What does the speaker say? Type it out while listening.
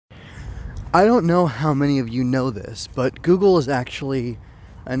I don't know how many of you know this, but Google is actually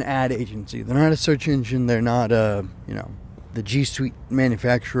an ad agency. They're not a search engine. They're not the G Suite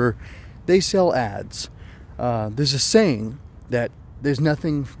manufacturer. They sell ads. There's a saying that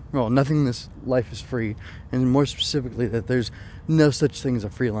nothing in this life is free, and more specifically that there's no such thing as a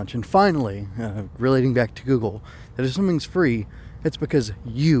free lunch. And finally, relating back to Google, that if something's free, it's because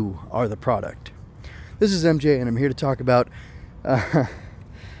you are the product. This is MJ, and I'm here to talk about Kamen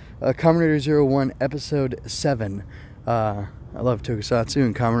Rider 01 Episode 7. I love Tokusatsu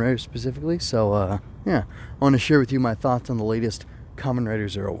and Kamen Rider specifically, so I want to share with you my thoughts on the latest Kamen Rider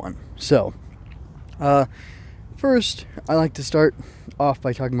 01. So, first, I like to start off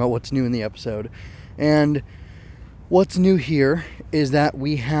by talking about what's new in the episode. And what's new here is that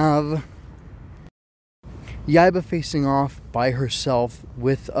we have Yaiba facing off by herself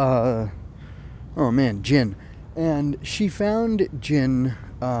with, Jin. And she found Jin,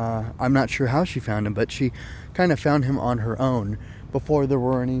 I'm not sure how she found him, but she kind of found him on her own before there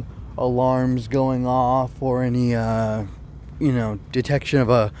were any alarms going off or any, detection of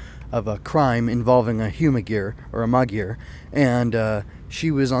a crime involving a Humagir or a Magir, and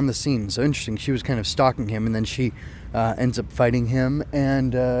she was on the scene. So interesting. She was kind of stalking him, and then she ends up fighting him,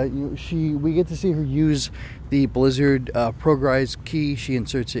 and we get to see her use the Blizzard Progrise key. She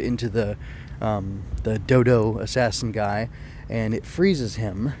inserts it into the Dodo assassin guy, and it freezes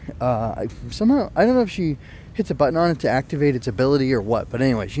him. Somehow, I don't know if she hits a button on it to activate its ability or what, but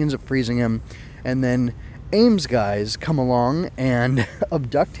anyway, she ends up freezing him, and then AIM's guys come along and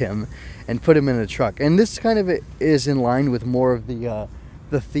abduct him and put him in a truck. And this kind of is in line with more of the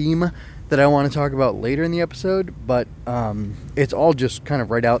theme that I want to talk about later in the episode, but it's all just kind of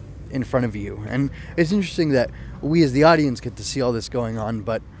right out in front of you. And it's interesting that we as the audience get to see all this going on,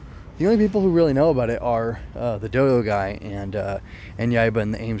 but the only people who really know about it are the Dodo guy and Yaiba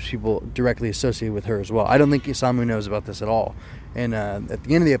and the AIM's people directly associated with her as well. I don't think Isamu knows about this at all. And at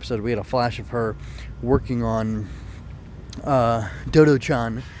the end of the episode, we had a flash of her working on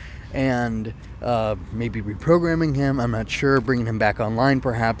Dodo-chan and maybe reprogramming him. I'm not sure, bringing him back online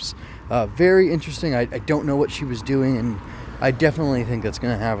perhaps. Very interesting. I don't know what she was doing, and I definitely think that's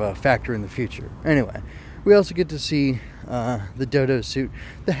going to have a factor in the future. Anyway, we also get to see the Dodo suit.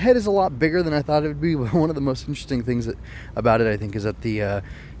 The head is a lot bigger than I thought it would be. One of the most interesting things about it, I think, is that the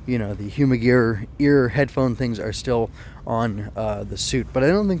Humagir ear headphone things are still on the suit, but I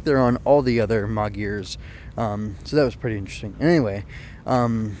don't think they're on all the other Magirs. So that was pretty interesting. Anyway,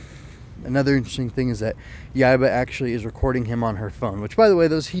 another interesting thing is that Yaiba actually is recording him on her phone, which, by the way,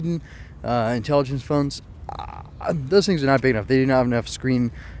 those hidden intelligence phones, those things are not big enough. They do not have enough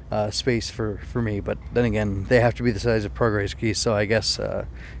screen space for me, but then again, they have to be the size of Progrise keys, so I guess,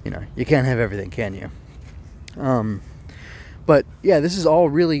 you can't have everything, can you? But yeah, this is all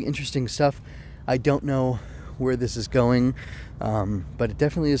really interesting stuff. I don't know where this is going, but it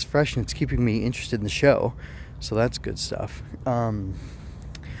definitely is fresh, and it's keeping me interested in the show, so that's good stuff.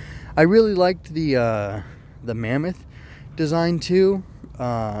 I really liked the mammoth design too.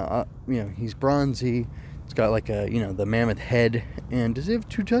 He's bronzy. It's got like the mammoth head. And does it have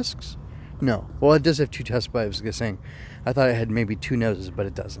two tusks? No. Well, it does have two tusks, but I was saying, I thought it had maybe two noses, but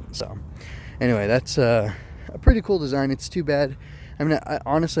it doesn't. So anyway, that's a pretty cool design. It's too bad. I mean,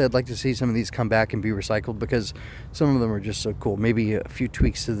 honestly, I'd like to see some of these come back and be recycled, because some of them are just so cool. Maybe a few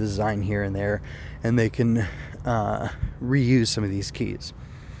tweaks to the design here and there, and they can reuse some of these keys.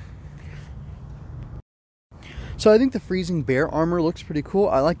 So I think the freezing bear armor looks pretty cool.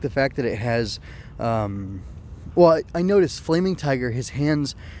 I like the fact that it has, I noticed Flaming Tiger, his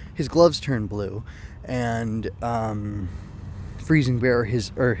gloves turn blue, and Freezing Bear,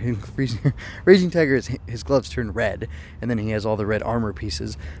 Raging Tiger, his gloves turn red, and then he has all the red armor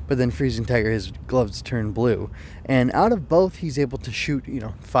pieces, but then Freezing Tiger, his gloves turn blue. And out of both, he's able to shoot,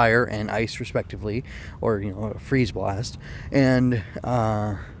 fire and ice respectively, or, a freeze blast, and,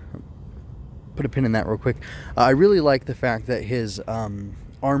 put a pin in that real quick. I really like the fact that his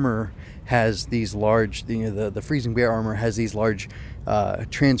armor has these large, the Freezing Bear armor has these large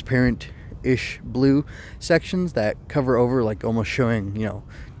transparent-ish blue sections that cover over, like almost showing,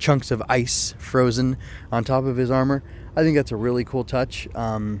 chunks of ice frozen on top of his armor. I think that's a really cool touch.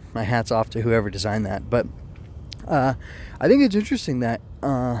 My hat's off to whoever designed that. But I think it's interesting that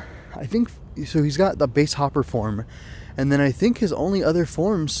he's got the base Hopper form, and then I think his only other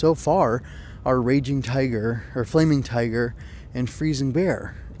forms so far are Raging Tiger, or Flaming Tiger, and Freezing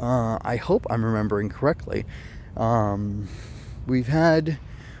Bear. I hope I'm remembering correctly. We've had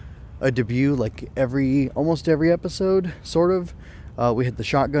a debut like almost every episode, sort of. We had the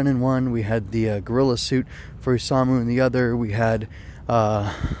shotgun in one, we had the gorilla suit for Isamu in the other, we had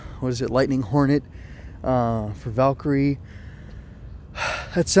what is it, Lightning Hornet for Valkyrie.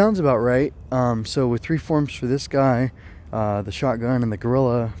 That sounds about right. So with 3 forms for this guy, the shotgun and the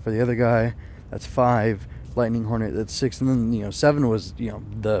gorilla for the other guy, that's 5. Lightning Hornet, that's 6, and then 7 was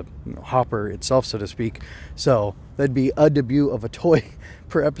the Hopper itself, so to speak. So that'd be a debut of a toy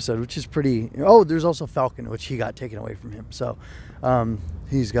per episode, which is pretty. Oh, there's also Falcon, which he got taken away from him. So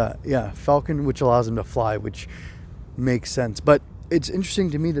he's got Falcon, which allows him to fly, which makes sense. But it's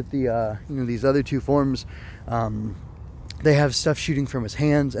interesting to me that the these other 2 forms, they have stuff shooting from his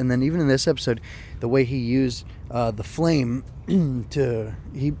hands, and then even in this episode, the way he used the flame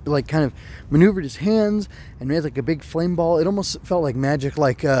he like kind of maneuvered his hands and made like a big flame ball. It almost felt like magic,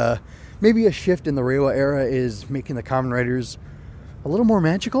 like maybe a shift in the Reiwa era is making the Kamen Riders a little more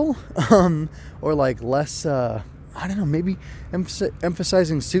magical, or like less, I don't know, maybe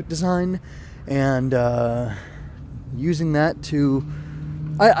emphasizing suit design and using that to,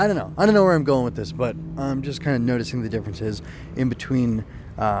 I don't know. I don't know where I'm going with this, but I'm just kind of noticing the differences in between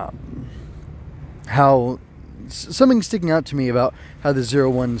how something sticking out to me about how the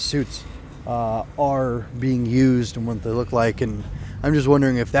 01 suits are being used and what they look like, and I'm just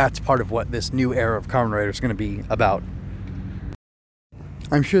wondering if that's part of what this new era of Kamen Rider is going to be about.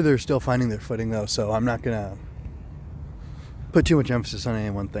 I'm sure they're still finding their footing though, so I'm not going to put too much emphasis on any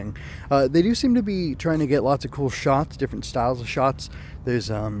one thing. They do seem to be trying to get lots of cool shots, different styles of shots. There's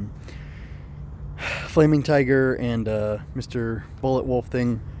Flaming Tiger and Mr. Bullet Wolf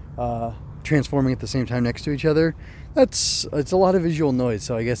thing transforming at the same time next to each other. It's a lot of visual noise,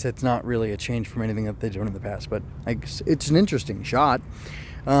 so I guess it's not really a change from anything that they've done in the past, but I guess it's an interesting shot.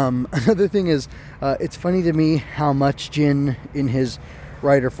 Another thing is, it's funny to me how much Jin in his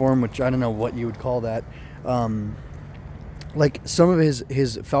rider form, which I don't know what you would call that, like some of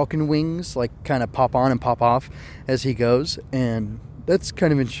his falcon wings like kind of pop on and pop off as he goes, and that's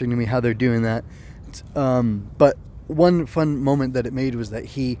kind of interesting to me how they're doing that. But one fun moment that it made was that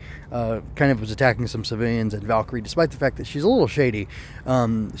he kind of was attacking some civilians, and Valkyrie, despite the fact that she's a little shady,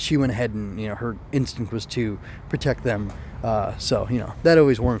 she went ahead and her instinct was to protect them. So that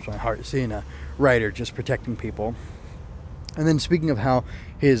always warms my heart, seeing a rider just protecting people. And then speaking of how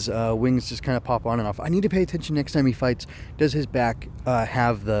his wings just kind of pop on and off, I need to pay attention next time he fights. Does his back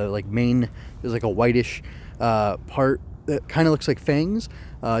have the mane? There's like a whitish part that kind of looks like fangs.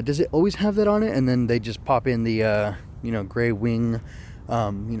 Does it always have that on it, and then they just pop in the gray wing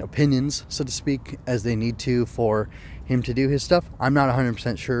pinions, so to speak, as they need to for him to do his stuff? I'm not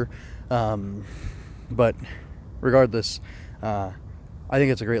 100% sure, but regardless, I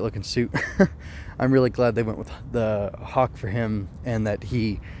think it's a great looking suit. I'm really glad they went with the Hawk for him, and that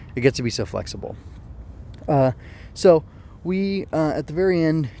it gets to be so flexible. So we at the very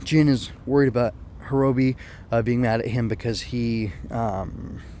end, Jin is worried about Hirobi being mad at him because he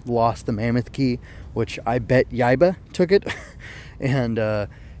lost the Mammoth Key, which I bet Yaiba took it. And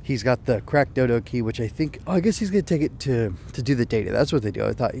he's got the cracked Dodo Key, which I guess he's going to take it to do the data. That's what they do.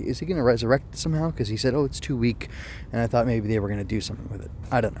 I thought, is he going to resurrect it somehow? Because he said, it's too weak. And I thought maybe they were going to do something with it.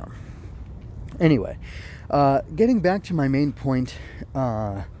 I don't know. Anyway, getting back to my main point,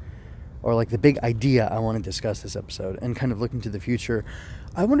 or like the big idea I want to discuss this episode, and kind of looking to the future,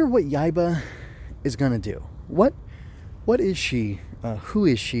 I wonder what Yaiba is going to do. What is she? Who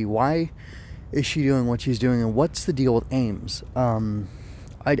is she? Why is she doing what she's doing? And what's the deal with Ames?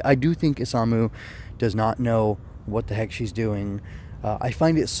 I do think Isamu does not know what the heck she's doing. I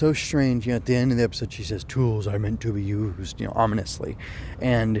find it so strange. At the end of the episode, she says, "Tools are meant to be used," ominously.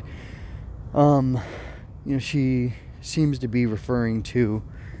 And, she seems to be referring to,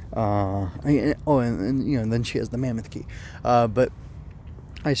 and then she has the Mammoth Key. But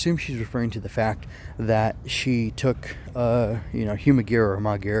I assume she's referring to the fact that she took, Humagear or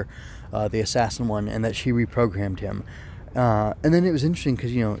Magir, the assassin one, and that she reprogrammed him. And then it was interesting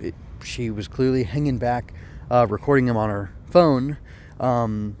because, she was clearly hanging back, recording him on her phone.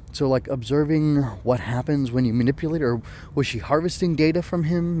 So observing what happens when you manipulate, or was she harvesting data from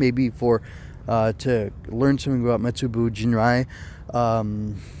him, maybe to learn something about Metsubu Jinrai,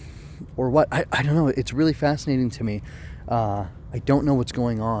 or what? I don't know. It's really fascinating to me. I don't know what's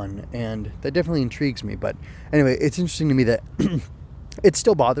going on, and that definitely intrigues me. But anyway, it's interesting to me that it's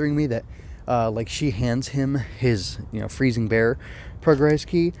still bothering me that she hands him his freezing bear progress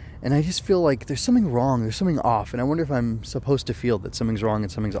key, and I just feel like there's something wrong, there's something off, and I wonder if I'm supposed to feel that something's wrong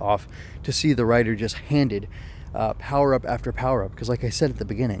and something's off to see the writer just handed power up after power up. Because like I said at the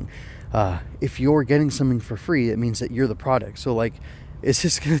beginning, if you're getting something for free, it means that you're the product. So is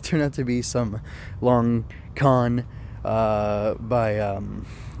this going to turn out to be some long con by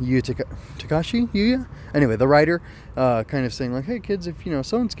Takashi Yuya. Anyway, the writer kind of saying like, hey kids, if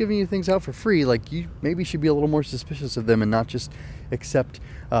someone's giving you things out for free, like you maybe should be a little more suspicious of them and not just accept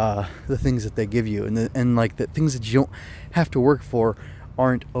the things that they give you, and like the things that you don't have to work for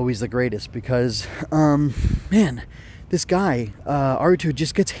aren't always the greatest, because man, this guy Aruto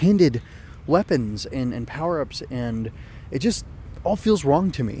just gets handed weapons and power-ups, and it just all feels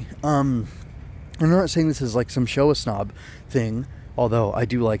wrong to me. I'm not saying this is like some Showa snob thing, although I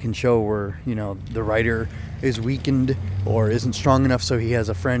do like in Showa where, the writer is weakened or isn't strong enough, so he has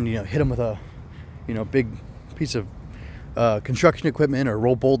a friend, hit him with a, big piece of construction equipment, or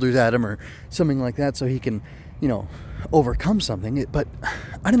roll boulders at him or something like that, so he can, overcome something. But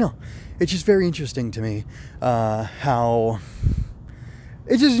I don't know. It's just very interesting to me how...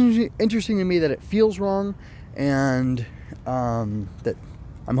 It's just interesting to me that it feels wrong, and that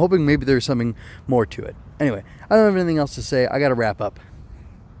I'm hoping maybe there's something more to it. Anyway, I don't have anything else to say. I gotta wrap up.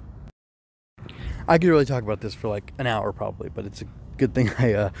 I could really talk about this for like an hour probably, but it's a good thing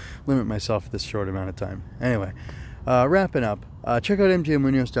I limit myself this short amount of time. Anyway, wrapping up. Check out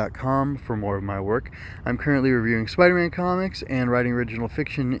mjmunoz.com for more of my work. I'm currently reviewing Spider-Man comics and writing original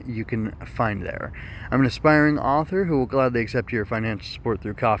fiction you can find there. I'm an aspiring author who will gladly accept your financial support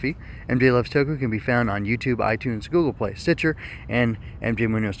through coffee. MJ Loves Toku can be found on YouTube, iTunes, Google Play, Stitcher, and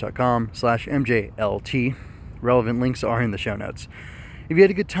mjmunoz.com/mjlt. Relevant links are in the show notes. If you had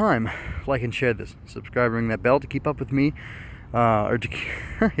a good time, like and share this. Subscribe, ring that bell to keep up with me. To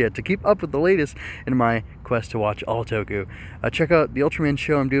keep up with the latest in my quest to watch all Toku. Check out the Ultraman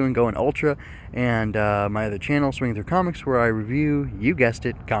show I'm doing, Going Ultra, and my other channel, Swinging Through Comics, where I review, you guessed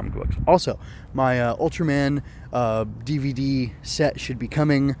it, comic books. Also, my Ultraman DVD set should be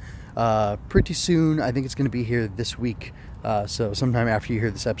coming pretty soon. I think it's going to be here this week, so sometime after you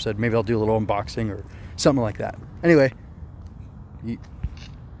hear this episode, maybe I'll do a little unboxing or something like that. Anyway,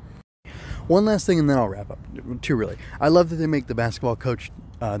 one last thing and then I'll wrap up. Two, really. I love that they make the basketball coach,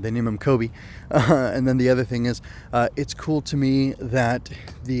 they name him Kobe. And then the other thing is, it's cool to me that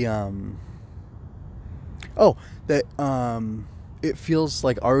it feels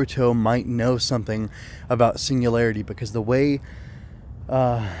like Aruto might know something about Singularity, because the way,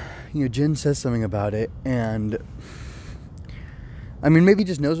 Jin says something about it, and I mean, maybe he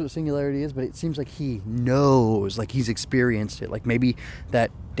just knows what Singularity is, but it seems like he knows, like he's experienced it. Like maybe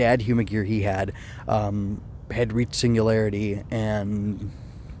that dad Humagear he had reached Singularity, and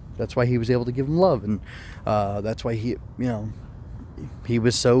that's why he was able to give him love, and that's why he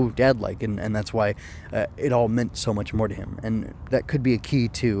was so dad-like, and that's why it all meant so much more to him. And that could be a key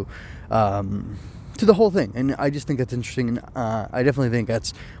to the whole thing, and I just think that's interesting, and I definitely think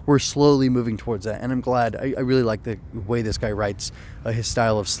we're slowly moving towards that, and I'm glad. I really like the way this guy writes. His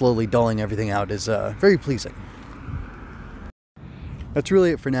style of slowly dulling everything out is very pleasing. That's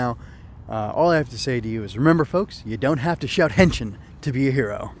really it for now. All I have to say to you is, remember folks, you don't have to shout henshin to be a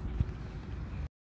hero.